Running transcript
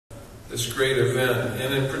this great event.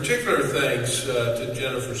 And in particular, thanks to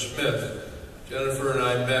Jennifer Smith. Jennifer and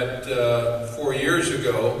I met 4 years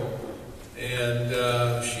ago,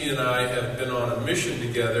 and she and I have been on a mission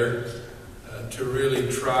together to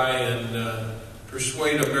really try and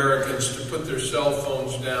persuade Americans to put their cell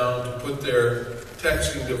phones down, to put their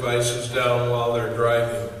texting devices down while they're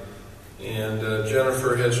driving. And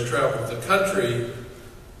Jennifer has traveled the country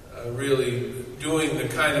really doing the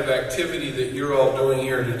kind of activity that you're all doing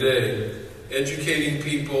here today, educating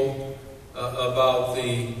people about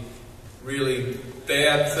the really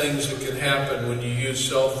bad things that can happen when you use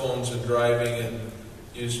cell phones in driving and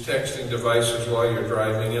use texting devices while you're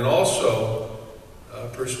driving, and also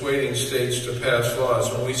persuading states to pass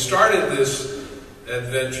laws. When we started this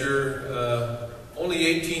adventure, only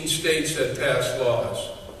 18 states had passed laws.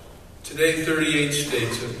 Today, 38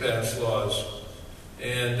 states have passed laws.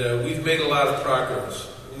 And we've made a lot of progress.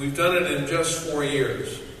 And we've done it in just 4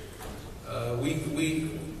 years.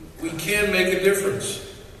 We can make a difference.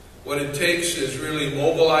 What it takes is really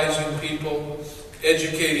mobilizing people,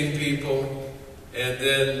 educating people, and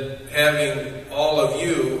then having all of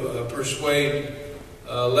you persuade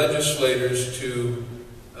legislators to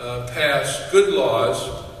pass good laws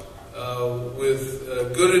with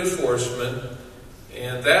good enforcement,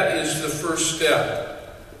 and that is the first step.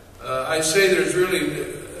 I say there's really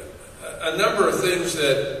a number of things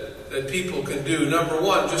that people can do. Number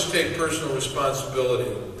one, just take personal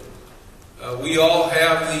responsibility. We all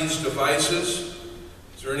have these devices.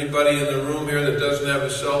 Is there anybody in the room here that doesn't have a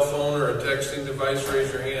cell phone or a texting device?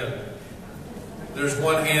 Raise your hand. There's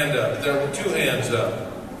one hand up. There were 2 hands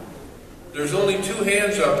up. There's only 2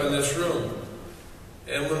 hands up in this room.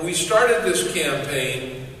 And when we started this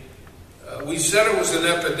campaign, we said it was an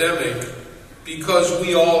epidemic because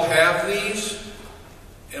we all have these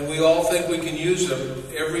and we all think we can use them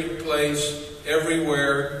every place,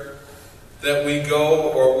 everywhere that we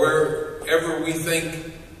go, or wherever we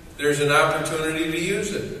think there's an opportunity to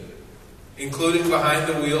use it, including behind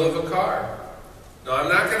the wheel of a car. Now, I'm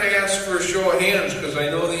not going to ask for a show of hands because I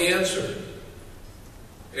know the answer.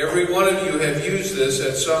 Every one of you have used this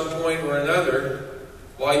at some point or another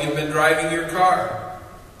while you've been driving your car,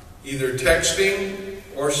 either texting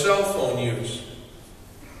or cell phone use.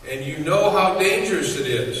 And you know how dangerous it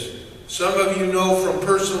is. Some of you know from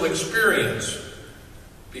personal experience,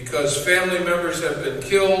 because family members have been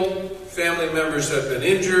killed, family members have been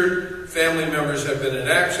injured, family members have been in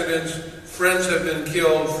accidents, friends have been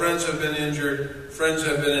killed, friends have been injured, friends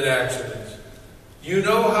have been in accidents. You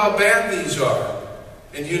know how bad these are,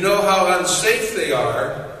 and you know how unsafe they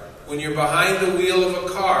are when you're behind the wheel of a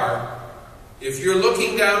car. If you're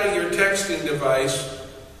looking down at your texting device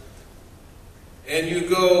and you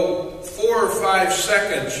go 4 or 5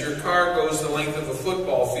 seconds, your car goes the length of a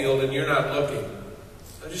football field and you're not looking.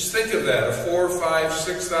 Now just think of that, a 4, 5,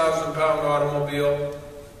 6,000 pound automobile,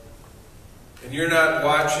 and you're not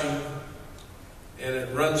watching, and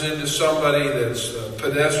it runs into somebody that's a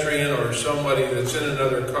pedestrian or somebody that's in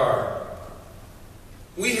another car.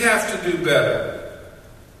 We have to do better.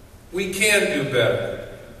 We can do better.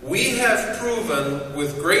 We have proven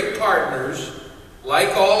with great partners,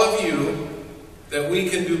 like all of you, that we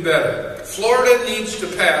can do better. Florida needs to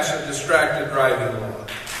pass a distracted driving law.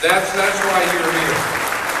 That's why you're here.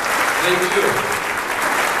 They do.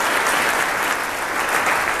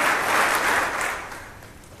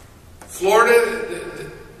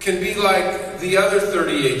 Florida can be like the other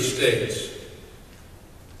 38 states.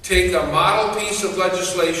 Take a model piece of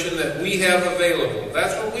legislation that we have available.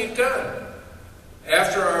 That's what we've done.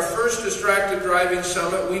 After our first distracted driving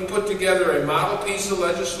summit, we put together a model piece of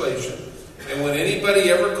legislation. And when anybody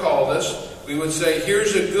ever called us, we would say,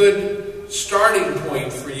 here's a good starting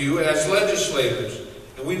point for you as legislators.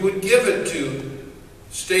 And we would give it to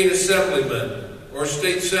state assemblymen or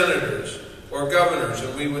state senators or governors.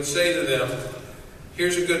 And we would say to them,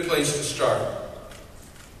 here's a good place to start.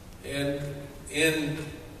 And in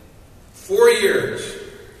 4 years,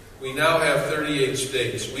 we now have 38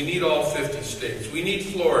 states. We need all 50 states. We need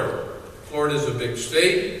Florida. Florida's a big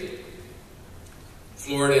state.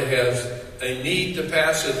 Florida has a need to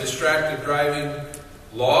pass a distracted driving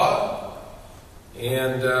law.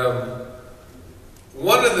 And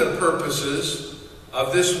one of the purposes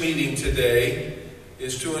of this meeting today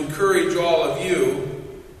is to encourage all of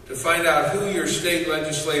you to find out who your state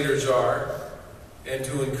legislators are and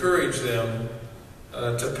to encourage them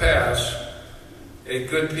to pass a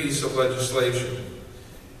good piece of legislation.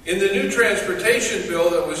 In the new transportation bill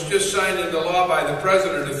that was just signed into law by the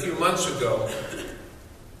President a few months ago,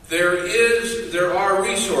 there are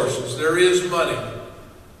resources, there is money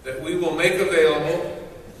that we will make available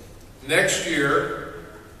next year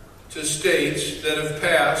to states that have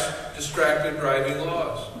passed distracted driving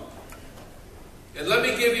laws. And let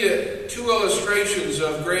me give you two illustrations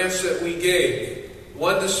of grants that we gave.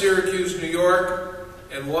 One to Syracuse, New York,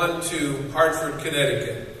 and one to Hartford,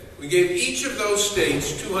 Connecticut. We gave each of those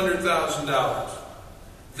states $200,000.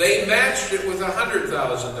 They matched it with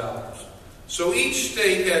 $100,000. So each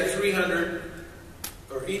state had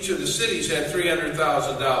each of the cities had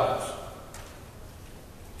 $300,000.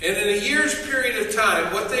 And in a year's period of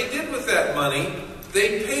time, what they did with that money,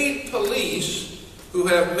 they paid police who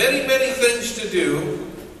have many, many things to do,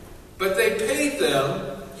 but they paid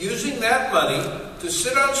them using that money to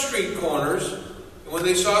sit on street corners, and when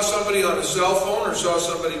they saw somebody on a cell phone or saw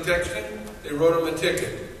somebody texting, they wrote them a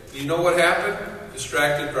ticket. You know what happened?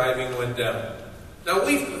 Distracted driving went down. Now,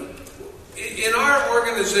 in our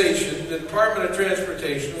organization, the Department of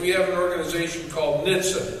Transportation, we have an organization called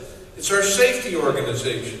NHTSA. It's our safety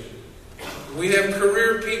organization. We have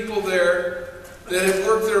career people there that have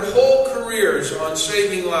worked their whole careers on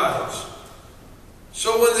saving lives.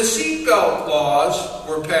 So when the seatbelt laws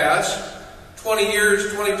were passed 20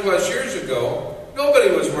 plus years ago,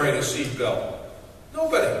 nobody was wearing a seatbelt.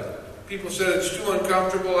 Nobody. People said it's too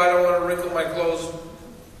uncomfortable, I don't want to wrinkle my clothes.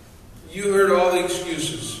 You heard all the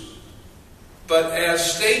excuses. But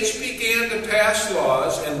as states began to pass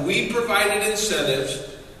laws and we provided incentives,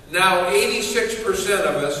 now 86%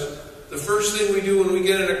 of us, the first thing we do when we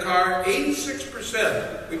get in a car,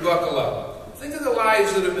 86%, we buckle up. Think of the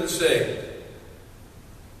lives that have been saved.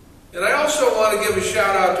 And I also want to give a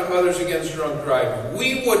shout out to Mothers Against Drunk Driving.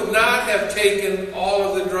 We would not have taken all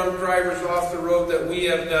of the drunk drivers off the road that we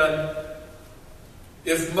have done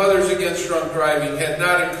if Mothers Against Drunk Driving had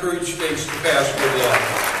not encouraged states to pass good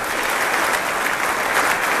laws.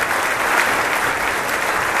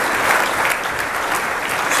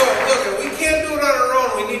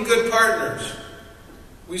 Good partners.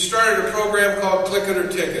 We started a program called Click It or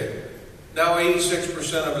Ticket. Now 86%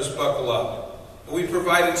 of us buckle up. And we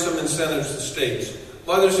provided some incentives to states.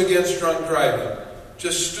 Mothers Against Drunk Driving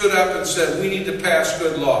just stood up and said, we need to pass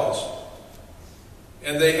good laws.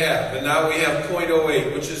 And they have. And now we have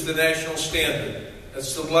 .08, which is the national standard.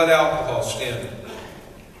 That's the blood alcohol standard.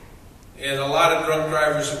 And a lot of drunk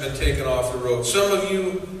drivers have been taken off the road. Some of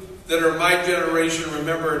you that are my generation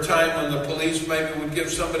remember a time when the police maybe would give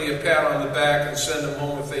somebody a pat on the back and send them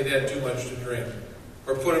home if they'd had too much to drink,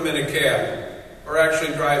 or put them in a cab, or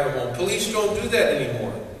actually drive them home. Police don't do that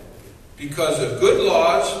anymore because of good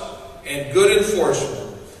laws and good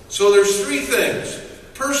enforcement. So there's three things.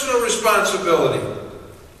 Personal responsibility.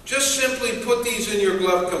 Just simply put these in your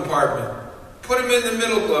glove compartment. Put them in the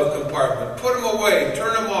middle glove compartment. Put them away.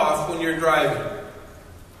 Turn them off when you're driving.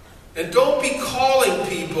 And don't be calling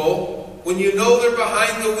people when you know they're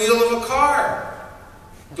behind the wheel of a car.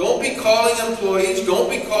 Don't be calling employees. Don't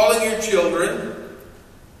be calling your children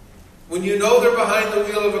when you know they're behind the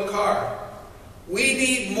wheel of a car. We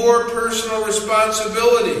need more personal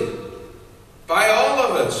responsibility by all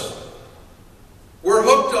of us. We're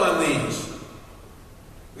hooked on these.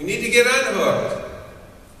 We need to get unhooked.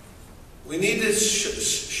 We need to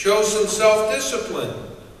show some self-discipline.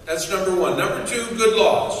 That's number one. Number two, good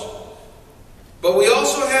laws. But we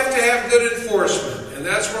also have to have good enforcement, and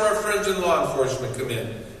that's where our friends in law enforcement come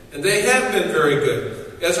in. And they have been very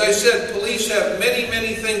good. As I said, police have many,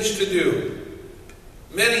 many things to do.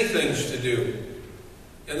 Many things to do.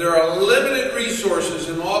 And there are limited resources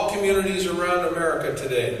in all communities around America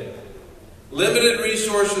today. Limited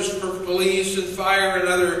resources for police and fire and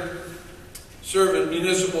other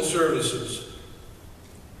municipal services.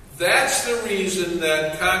 That's the reason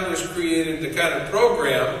that Congress created the kind of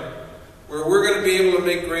program where we're going to be able to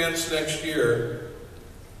make grants next year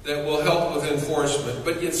that will help with enforcement.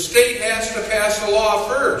 But the state has to pass a law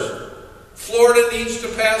first. Florida needs to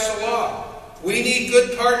pass a law. We need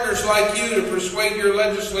good partners like you to persuade your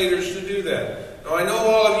legislators to do that. Now, I know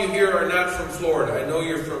all of you here are not from Florida. I know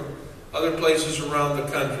you're from other places around the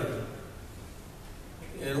country.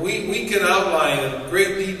 And we can outline in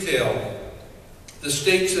great detail the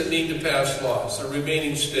states that need to pass laws, the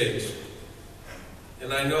remaining states.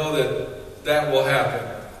 And I know that will happen.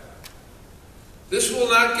 This will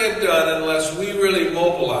not get done unless we really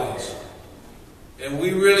mobilize and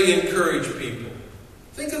we really encourage people.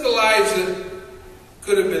 Think of the lives that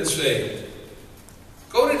could have been saved.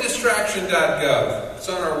 Go to distraction.gov. It's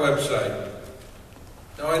on our website.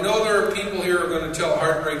 Now, I know there are people here who are going to tell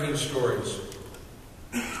heartbreaking stories.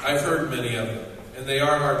 I've heard many of them, and they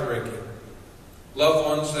are heartbreaking. Loved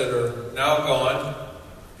ones that are now gone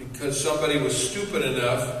because somebody was stupid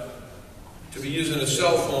enough to be using a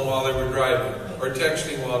cell phone while they were driving, or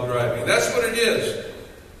texting while driving. That's what it is.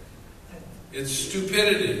 It's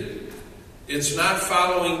stupidity. It's not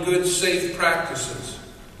following good, safe practices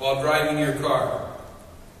while driving your car.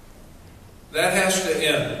 That has to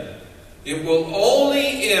end. It will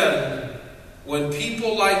only end when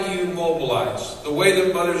people like you mobilize, the way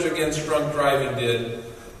that Mothers Against Drunk Driving did,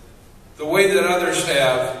 the way that others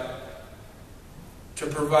have, to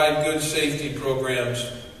provide good safety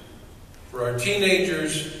programs for our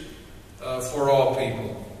teenagers, for all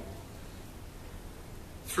people.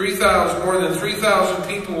 More than 3,000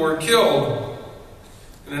 people were killed,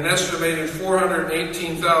 and an estimated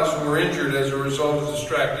 418,000 were injured as a result of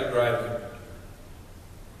distracted driving.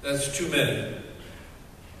 That's too many.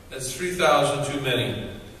 That's 3,000 too many,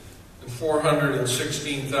 and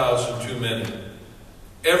 416,000 too many.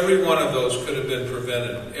 Every one of those could have been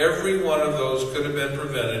prevented. Every one of those could have been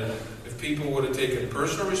prevented if people would have taken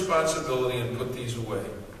personal responsibility and put these away.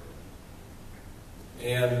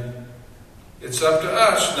 And it's up to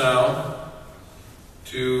us now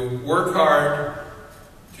to work hard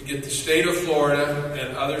to get the state of Florida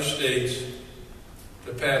and other states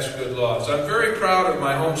to pass good laws. I'm very proud of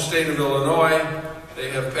my home state of Illinois.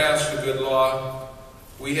 They have passed a good law.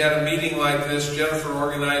 We had a meeting like this. Jennifer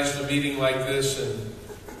organized a meeting like this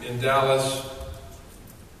in Dallas.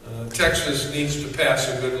 Texas needs to pass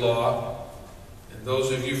a good law. And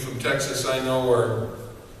those of you from Texas I know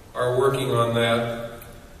are working on that.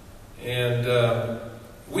 And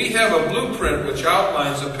we have a blueprint which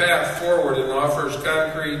outlines a path forward and offers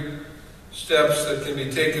concrete steps that can be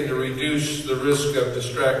taken to reduce the risk of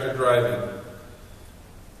distracted driving.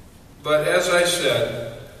 But as I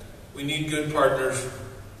said, we need good partners.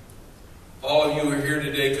 All of you are here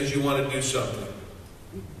today because you want to do something.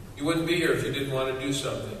 You wouldn't be here if you didn't want to do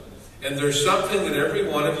something. And there's something that every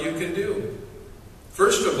one of you can do.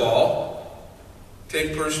 First of all,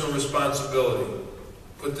 take personal responsibility.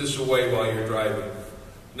 Put this away while you're driving.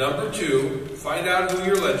 Number two, find out who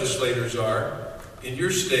your legislators are in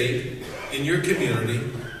your state, in your community,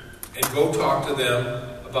 and go talk to them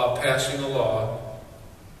about passing a law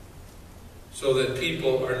so that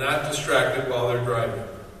people are not distracted while they're driving.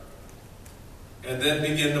 And then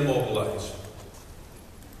begin to mobilize.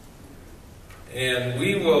 And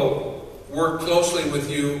we will work closely with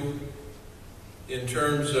you in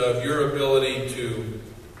terms of your ability to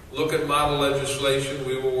look at model legislation.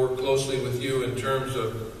 We will work closely with you in terms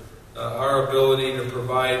of our ability to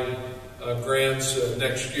provide grants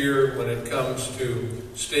next year when it comes to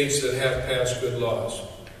states that have passed good laws.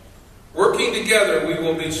 Working together, we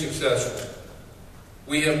will be successful.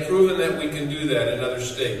 We have proven that we can do that in other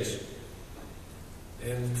states.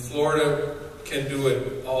 And Florida can do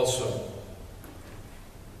it also.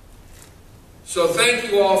 So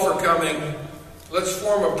thank you all for coming. Let's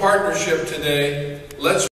form a partnership today. Let's